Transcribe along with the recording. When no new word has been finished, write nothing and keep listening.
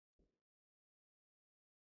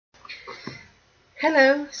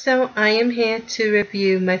Hello, so I am here to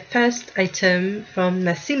review my first item from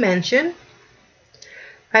Messy Mansion.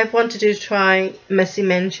 I've wanted to try Messy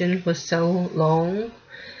Mansion for so long,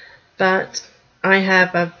 but I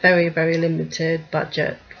have a very limited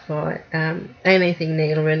budget for anything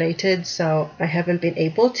nail related, so I haven't been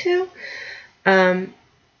able to.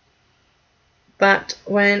 But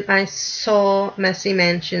when I saw Messy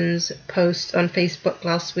Mansion's post on Facebook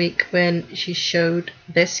last week when she showed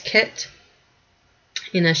this kit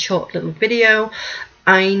in a short little video,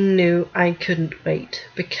 I knew I couldn't wait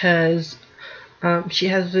because she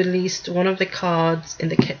has released one of the cards in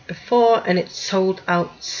the kit before and it sold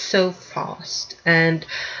out so fast, and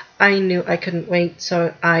I knew I couldn't wait,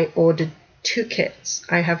 so I ordered 2 kits.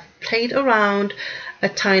 I have played around a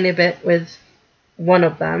tiny bit with one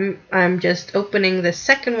of them. I'm just opening the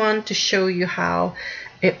second one to show you how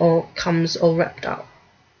it all comes all wrapped up.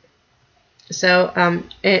 So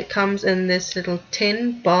it comes in this little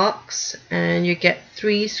tin box and you get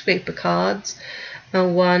 3 scraper cards,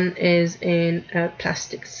 and one is in a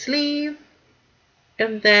plastic sleeve,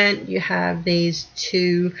 and then you have these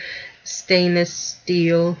 2 stainless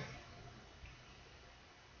steel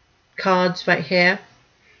cards right here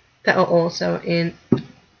that are also in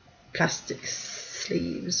plastic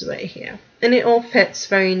sleeves right here, and it all fits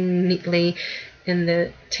very neatly in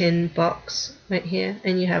the tin box right here,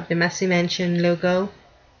 and you have the Messy Mansion logo,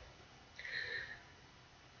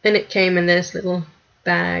 and it came in this little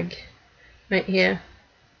bag right here.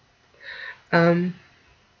 A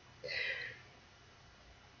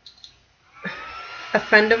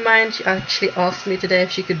friend of mine, she actually asked me today if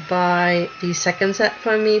she could buy the second set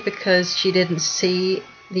for me because she didn't see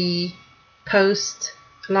the post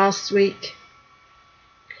last week,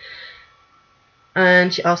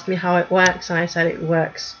 and she asked me how it works, and I said it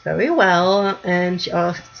works very well, and she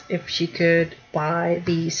asked if she could buy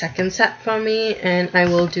the second set for me, and I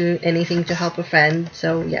will do anything to help a friend.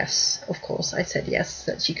 So yes, of course I said yes,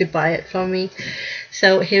 that she could buy it for me.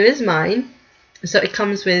 So here is mine. So it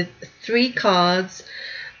comes with 3 cards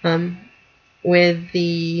with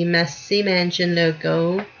the Messy Mansion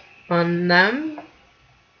logo on them,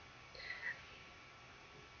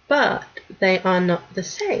 but they are not the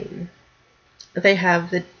same. They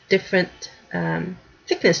have the different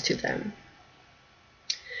thickness to them.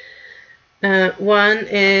 One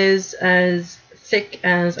is as thick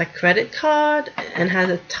as a credit card and has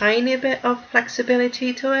a tiny bit of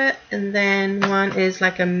flexibility to it, and then one is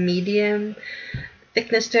like a medium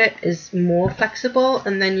thickness to it, is more flexible,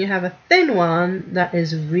 and then you have a thin one that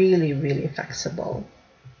is really flexible.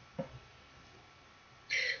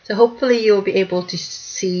 So hopefully you'll be able to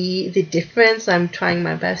see the difference. I'm trying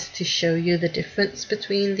my best to show you the difference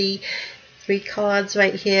between the 3 cards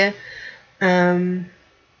right here. And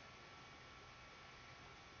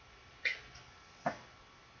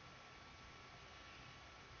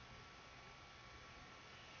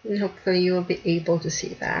hopefully you will be able to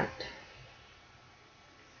see that.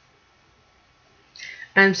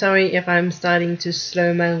 I'm sorry if I'm starting to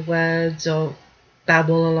slow my words or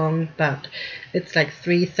babble along, but it's like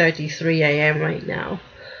 3:33 a.m. right now.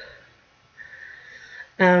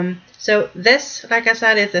 So this, like I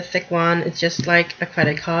said, is a thick one. It's just like a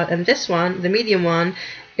credit card, and this one, the medium one,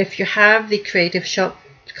 if you have the Creative Shop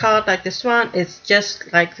card like this one, it's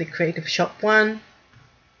just like the Creative Shop one,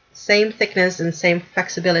 same thickness and same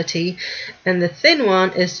flexibility, and the thin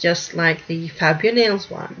one is just like the Fabio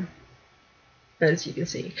Nails one, as you can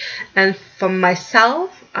see. And for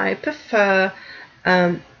myself, I prefer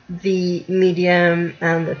the medium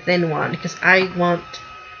and the thin one because I want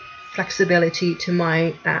flexibility to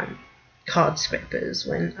my card scrapers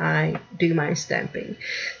when I do my stamping.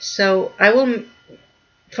 So I will,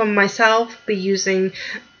 for myself, be using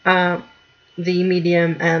the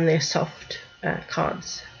medium and the soft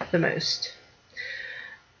cards the most.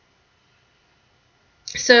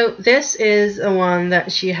 So this is a one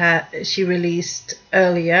that she released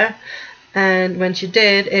earlier, and when she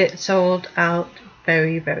did, it sold out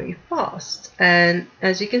very fast. And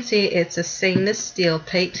as you can see, it's a stainless steel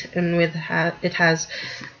plate, and it has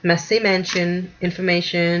Messy Mansion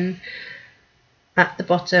information at the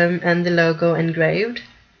bottom and the logo engraved.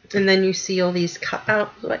 And then you see all these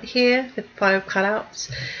cutouts right here, the 5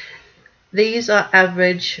 cutouts. These are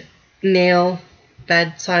average nail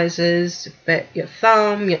bed sizes, but your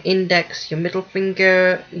thumb, your index, your middle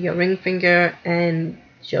finger, your ring finger, and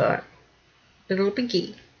your little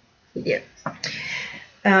pinky. Yeah.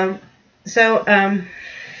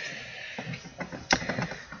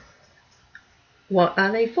 What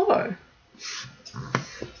are they for?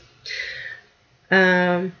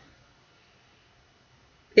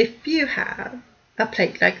 If you have a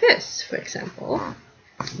plate like this, for example.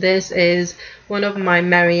 This is one of my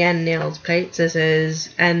Marianne nails plates. This is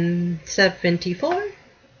N74.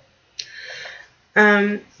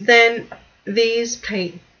 Then these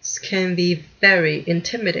plates can be very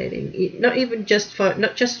intimidating, not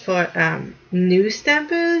just for new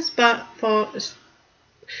stampers, but for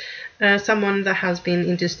someone that has been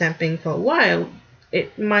into stamping for a while.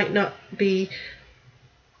 It might not be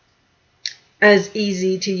as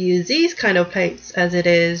easy to use these kind of plates as it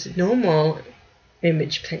is normal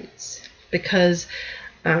image plates, because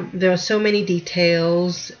there are so many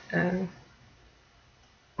details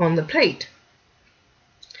on the plate.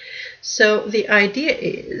 So the idea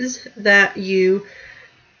is that you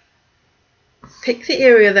pick the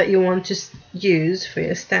area that you want to use for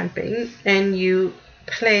your stamping, and you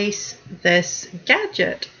place this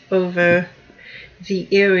gadget over the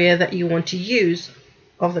area that you want to use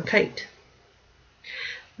of the plate.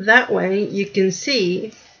 That way you can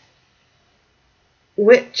see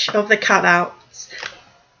which of the cutouts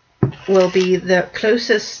will be the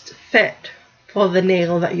closest fit for the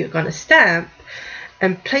nail that you're going to stamp,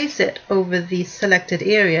 and place it over the selected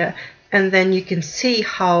area, and then you can see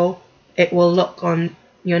how it will look on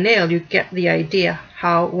your nail. You get the idea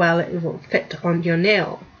how well it will fit on your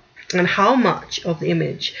nail and how much of the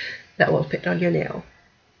image that will fit on your nail.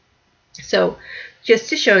 So just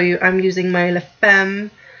to show you, I'm using my La Femme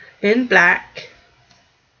in black,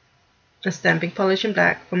 a stamping polish in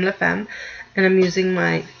black from La Femme, and I'm using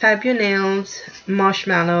my Fabunails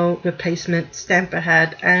Marshmallow Replacement Stamper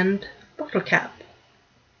Head and bottle cap.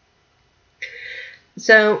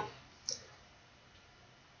 So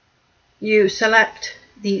you select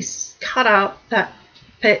the cutout that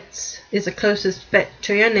is the closest fit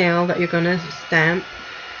to your nail that you're going to stamp,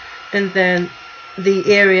 and then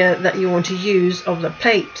the area that you want to use of the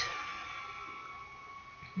plate.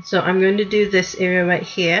 So I'm going to do this area right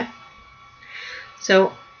here.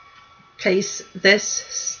 So place this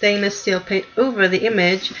stainless steel plate over the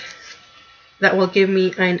image. That will give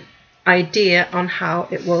me an idea on how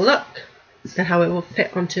it will look and how it will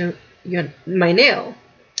fit onto my nail.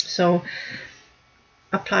 So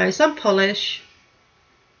apply some polish,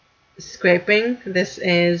 scraping. This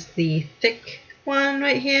is the thick one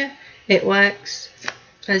right here. It works,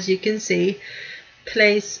 as you can see.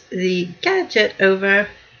 Place the gadget over,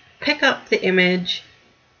 pick up the image,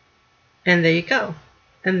 and there you go.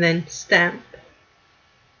 And then stamp.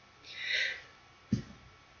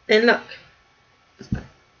 And look,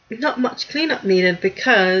 not much cleanup needed,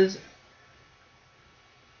 because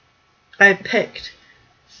I picked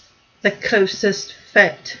the closest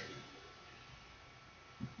fit.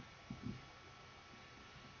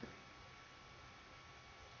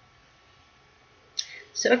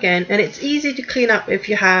 So again, and it's easy to clean up if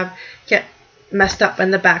you get messed up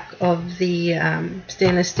in the back of the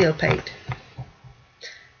stainless steel plate.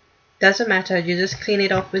 Doesn't matter, you just clean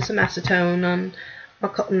it off with some acetone on a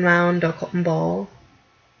cotton round or cotton ball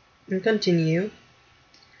and continue.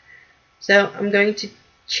 So I'm going to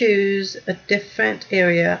choose a different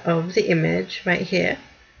area of the image right here.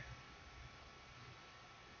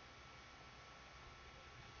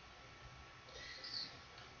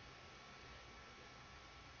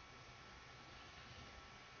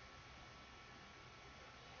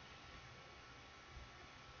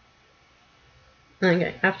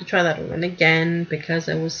 Okay, I have to try that one again because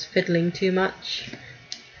I was fiddling too much.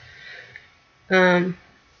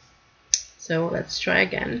 So let's try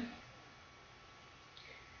again.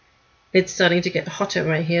 It's starting to get hotter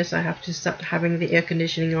right here, so I have to start having the air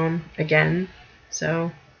conditioning on again.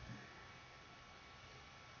 So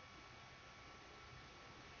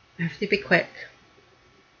I have to be quick.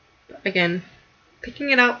 But again,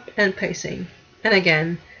 picking it up and placing. And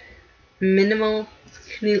again, minimal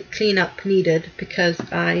cleanup needed because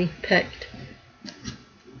I picked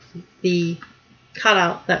the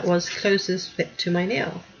cutout that was closest fit to my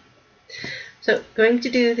nail. So going to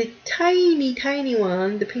do the tiny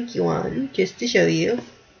one, the pinky one, just to show you.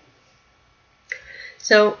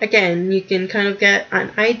 So again, you can kind of get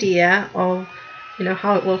an idea of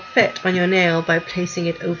how it will fit on your nail by placing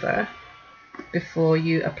it over before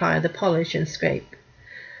you apply the polish and scrape.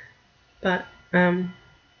 But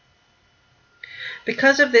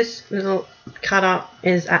because of this little cutout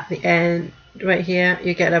is at the end right here,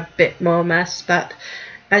 you get a bit more mess, but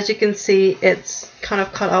as you can see, it's kind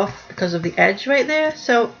of cut off because of the edge right there,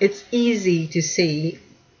 so it's easy to see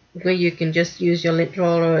where you can just use your lint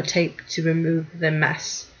roller or tape to remove the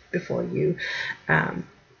mess before you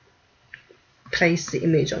place the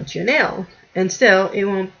image onto your nail. And still,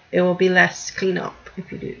 it will be less cleanup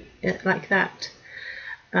if you do it like that.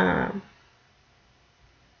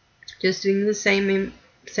 Just doing the same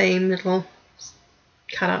little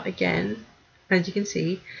cutout again, as you can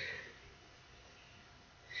see.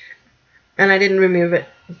 And I didn't remove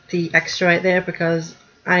the extra right there because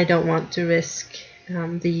I don't want to risk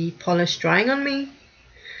the polish drying on me.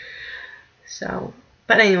 So,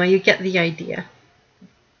 but anyway, you get the idea.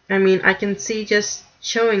 I mean, I can see just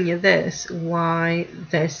showing you this why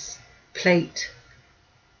this plate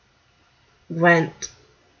went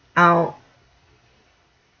out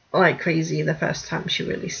like crazy the first time she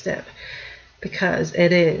released it, because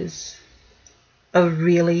it is a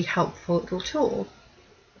really helpful little tool.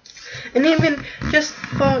 And even just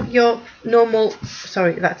for your normal,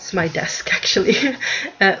 sorry, that's my desk actually,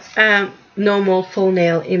 normal full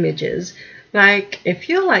nail images, like if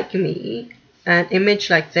you're like me, an image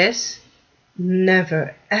like this,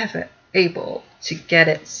 never ever able to get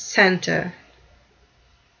it center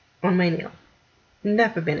on my nail.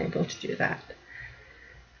 Never been able to do that.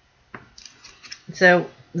 So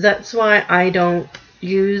that's why I don't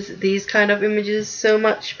use these kind of images so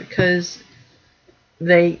much, because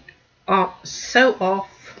they are so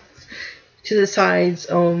off to the sides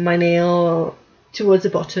of my nail, or towards the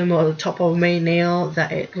bottom or the top of my nail,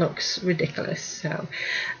 that it looks ridiculous. So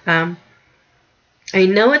I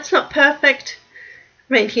know it's not perfect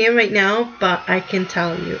right here, right now, but I can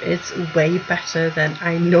tell you it's way better than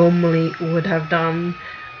I normally would have done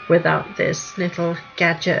without this little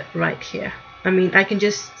gadget right here. I mean, I can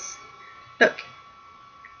just, look,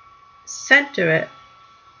 center it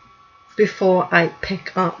before I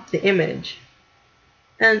pick up the image.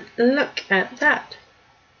 And look at that.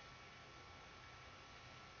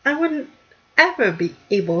 I wouldn't ever be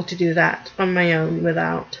able to do that on my own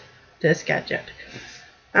without this gadget.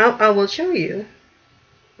 I will show you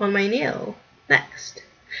on my nail next.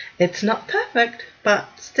 It's not perfect, but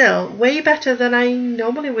still way better than I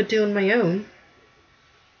normally would do on my own.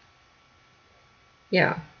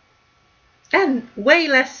 Yeah. And way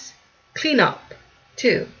less cleanup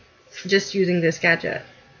too, just using this gadget.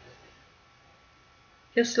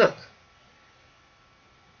 Just look.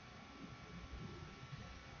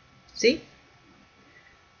 See?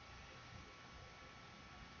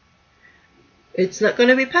 It's not going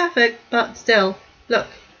to be perfect, but still, look.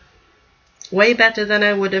 Way better than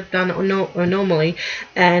I would have done or normally,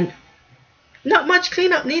 and not much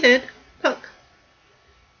cleanup needed. Look.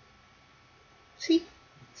 See?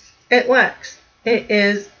 It works. It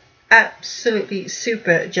is absolutely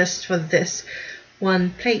super just for this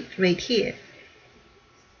one plate right here.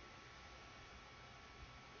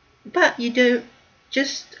 But you don't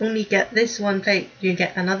just only get this one plate, you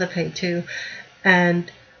get another plate too. And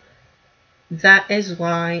that is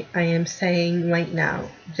why I am saying right now,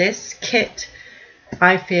 this kit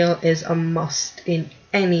I feel is a must in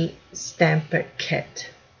any stamper kit,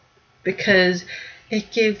 because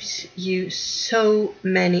it gives you so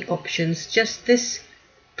many options. Just this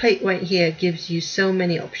plate right here gives you so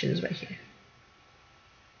many options right here.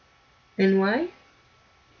 And why?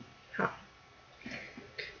 How?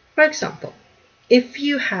 For example, if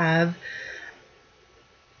you have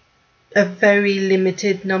a very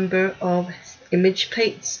limited number of image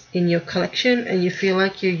plates in your collection and you feel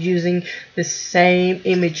like you're using the same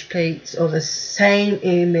image plates or the same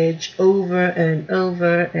image over and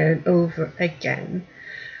over and over again,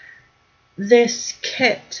 this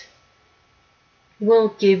kit will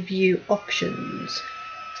give you options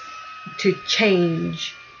to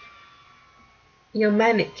change your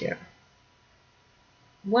manicure.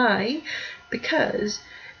 Why? Because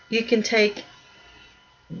you can take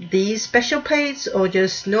these special plates or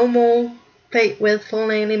just normal plate with full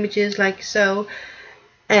nail images like so,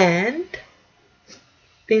 and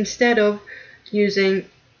instead of using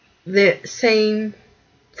the same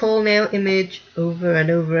full nail image over and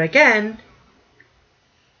over again,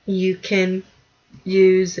 you can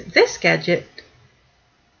use this gadget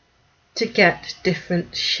to get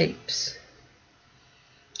different shapes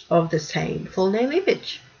of the same full nail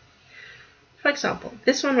image. For example,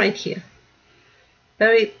 this one right here,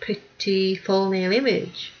 very pretty full nail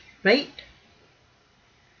image, right?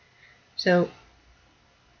 So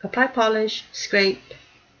apply polish, scrape,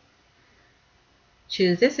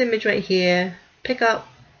 choose this image right here, pick up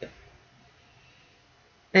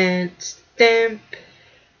and stamp,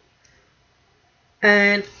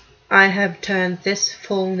 and I have turned this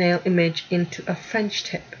full nail image into a French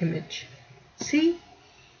tip image. See?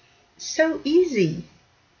 So easy.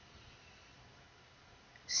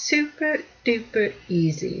 Super duper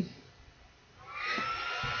easy.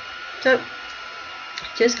 So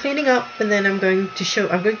just cleaning up, and then I'm going to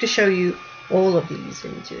show you all of these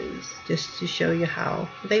images just to show you how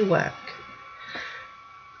they work.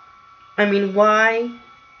 I mean, why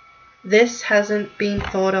this hasn't been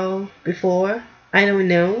thought of before. I don't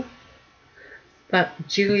know, but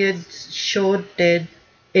Julia sure did,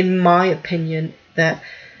 in my opinion, the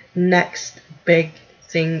next big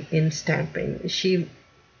thing in stamping. She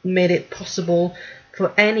made it possible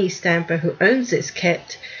for any stamper who owns this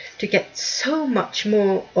kit to get so much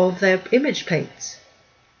more of their image plates.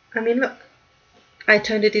 I mean, look, I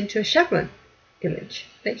turned it into a chevron image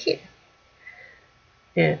right here.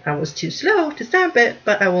 Yeah, I was too slow to stamp it,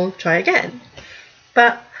 but I will try again.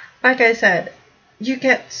 But like I said, you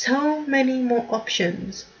get so many more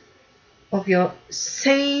options of your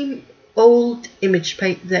same old image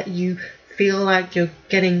plate that you feel like you're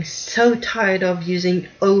getting so tired of using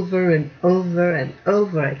over and over and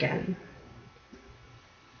over again.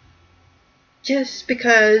 Just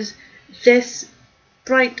because this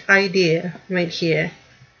bright idea right here,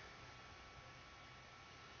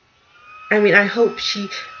 I mean, I hope she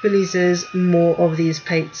releases more of these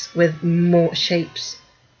plates with more shapes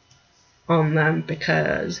on them,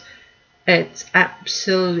 because it's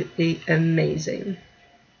absolutely amazing.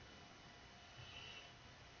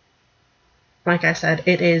 Like I said,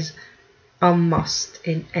 it is a must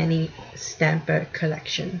in any stamper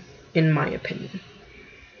collection, in my opinion.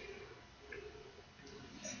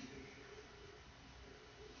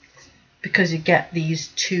 Because you get these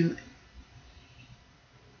two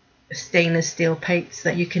stainless steel plates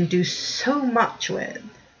that you can do so much with,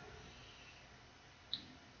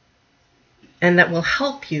 and that will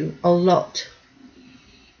help you a lot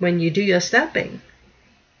when you do your stamping.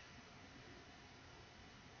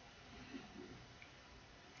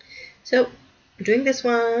 So I'm doing this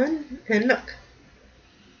one, and look.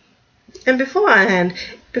 And before I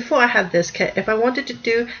had this kit, if I wanted to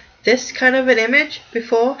do this kind of an image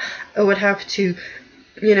before, I would have to,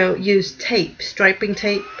 you know, use tape, striping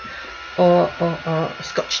tape or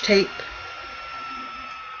scotch tape,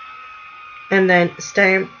 and then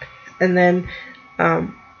stamp, and then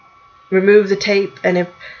remove the tape. And if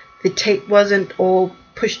the tape wasn't all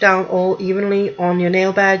pushed down all evenly on your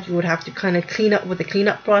nail bed, you would have to kind of clean up with a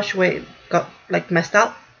cleanup brush where it got like messed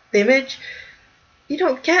up the image. You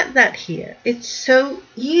don't get that here. It's so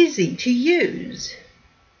easy to use.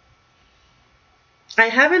 I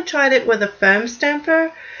haven't tried it with a foam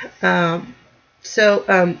stamper,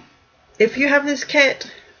 so if you have this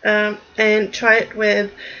kit and try it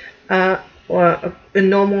with or a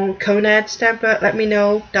normal Konad stamper, let me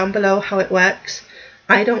know down below how it works.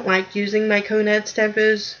 I don't like using my Konad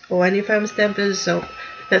stampers or any foam stampers, so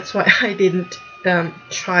that's why I didn't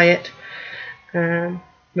try it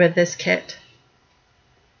with this kit.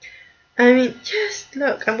 I mean, just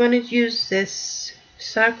look, I'm going to use this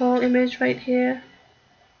circle image right here.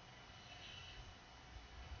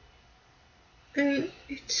 I mean,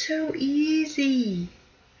 it's so easy.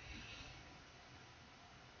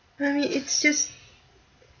 I mean, it's just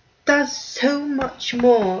does so much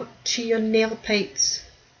more to your nail plates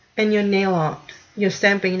and your nail art, your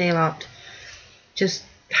stamping nail art, just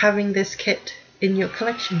having this kit in your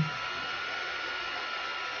collection.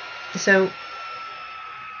 So,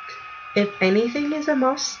 if anything is a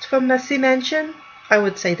must for Messy Mansion, I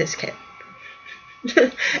would say this kit.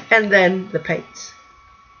 And then the plates.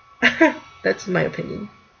 That's my opinion.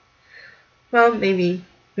 Well, maybe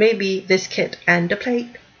this kit and a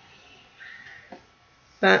plate.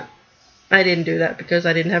 But I didn't do that because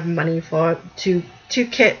I didn't have money for two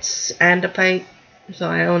kits and a plate, so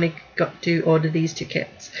I only got to order these 2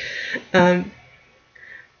 kits. But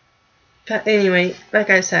anyway, like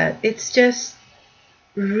I said, it's just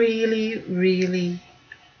really, really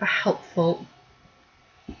a helpful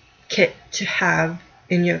kit to have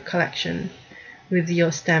in your collection with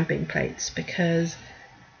your stamping plates, because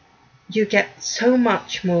you get so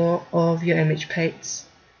much more of your image plates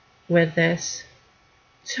with this.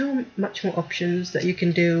 So much more options that you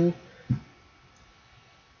can do.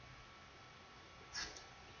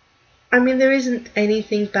 I mean, there isn't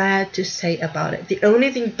anything bad to say about it. The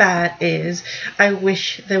only thing bad is I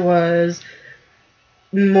wish there was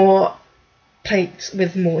more plates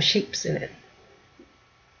with more shapes in it.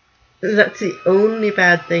 That's the only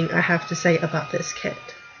bad thing I have to say about this kit.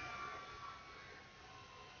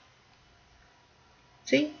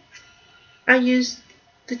 See? I used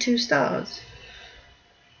the 2 stars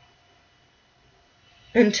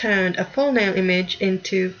and turned a full nail image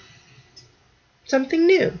into something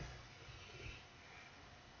new.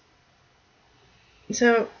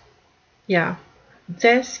 So, yeah,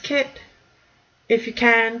 this kit, if you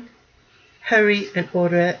can, hurry and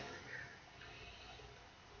order it.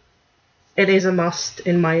 It is a must,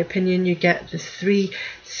 in my opinion. You get the 3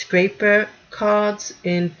 scraper cards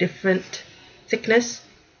in different thickness,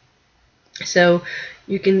 so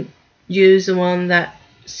you can use the one that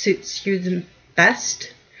suits you the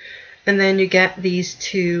best. And then you get these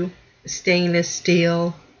two stainless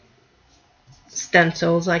steel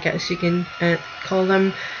stencils, I guess you can call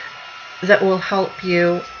them, that will help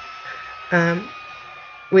you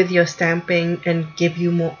with your stamping and give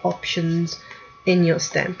you more options in your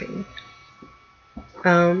stamping.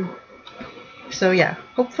 So yeah,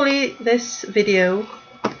 hopefully this video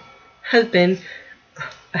has been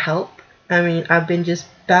a help. I mean, I've been just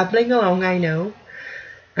babbling along, I know,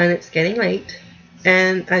 and it's getting late.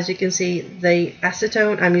 And as you can see, the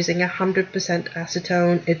acetone, I'm using 100%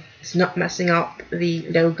 acetone. It's not messing up the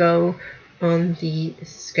logo on the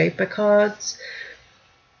scraper cards.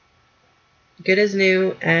 Good as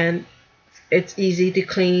new, and it's easy to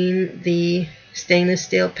clean the stainless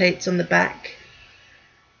steel plates on the back.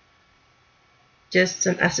 Just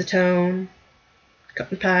some acetone,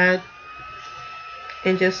 cotton pad,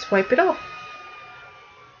 and just wipe it off.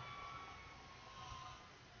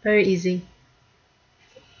 Very easy.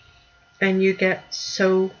 And you get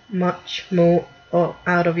so much more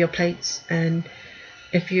out of your plates. And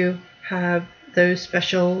if you have those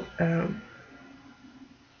special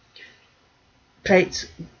plates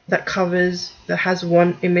that has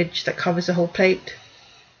one image that covers the whole plate,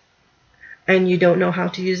 and you don't know how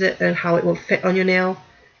to use it and how it will fit on your nail,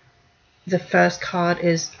 the first card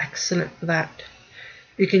is excellent for that.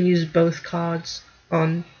 You can use both cards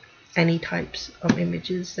on any types of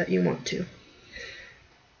images that you want to.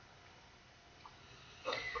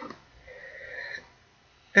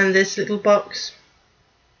 And this little box,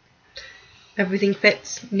 everything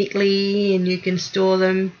fits neatly and you can store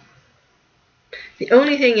them. The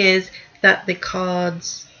only thing is that the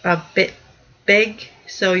cards are a bit big,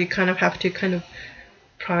 so you kind of have to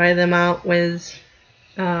pry them out with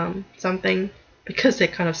something, because they're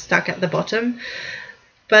kind of stuck at the bottom.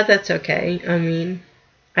 But that's okay, I mean,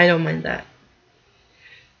 I don't mind that.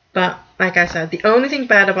 But like I said, the only thing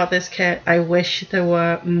bad about this kit, I wish there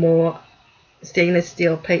were more stainless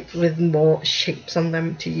steel plates with more shapes on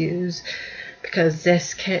them to use, because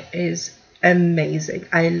this kit is amazing.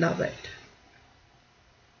 I love it.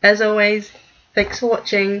 As always, thanks for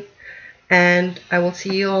watching, and I will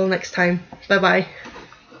see you all next time. Bye bye.